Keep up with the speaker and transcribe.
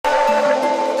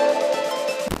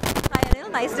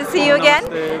Nice to see you again.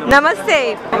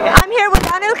 Namaste. I'm here with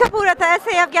Anil Kapoor at the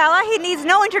SAF Gala. He needs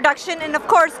no introduction, and of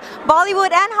course,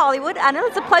 Bollywood and Hollywood. Anil,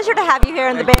 it's a pleasure to have you here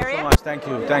in the Bay Area. Thank you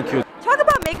so much. Thank you. Talk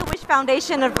about Make-A-Wish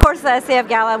Foundation and of course the SAF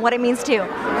Gala and what it means to you.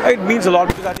 It means a lot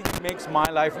because I think it makes my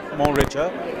life more richer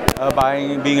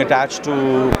by being attached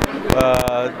to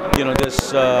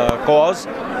this cause,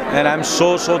 and I'm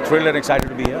so thrilled and excited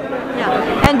to be here.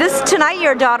 Yeah. And tonight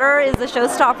your daughter is a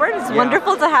showstopper. It's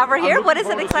wonderful to have her here. What is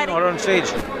it exciting? Her on stage.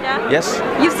 Yeah. Yes.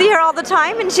 You see her all the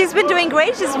time, and she's been doing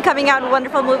great. She's been coming out in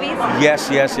wonderful movies.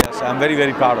 Yes. I'm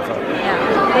very proud of her.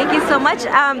 Yeah. Thank you so much.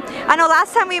 I know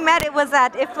last time we met it was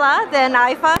at IFLA, then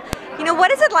IFA. You know,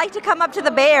 what is it like to come up to the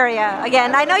Bay Area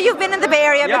again? I know you've been in the Bay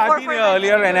Area before. Yeah, I've been here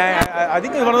earlier, and I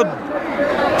think it's one of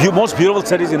the most beautiful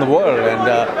cities in the world.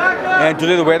 And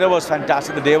today the weather was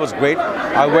fantastic. The day was great.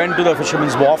 I went to the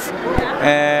Fisherman's Wharf,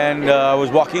 and I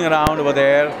was walking around over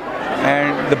there,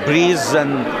 and the breeze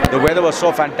and the weather was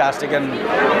so fantastic. And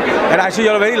actually,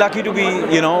 you're very lucky to be,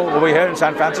 over here in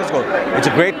San Francisco. It's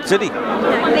a great city.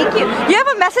 Thank you. You have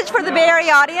a message for the Bay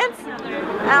Area audience?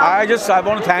 I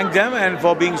want to thank them and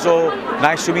for being so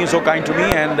nice to me and so kind to me,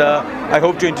 and I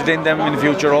hope to entertain them in the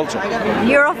future also.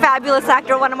 You're a fabulous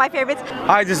actor, one of my favorites.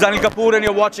 Hi, this is Anil Kapoor and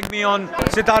you're watching me on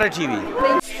Sitara TV.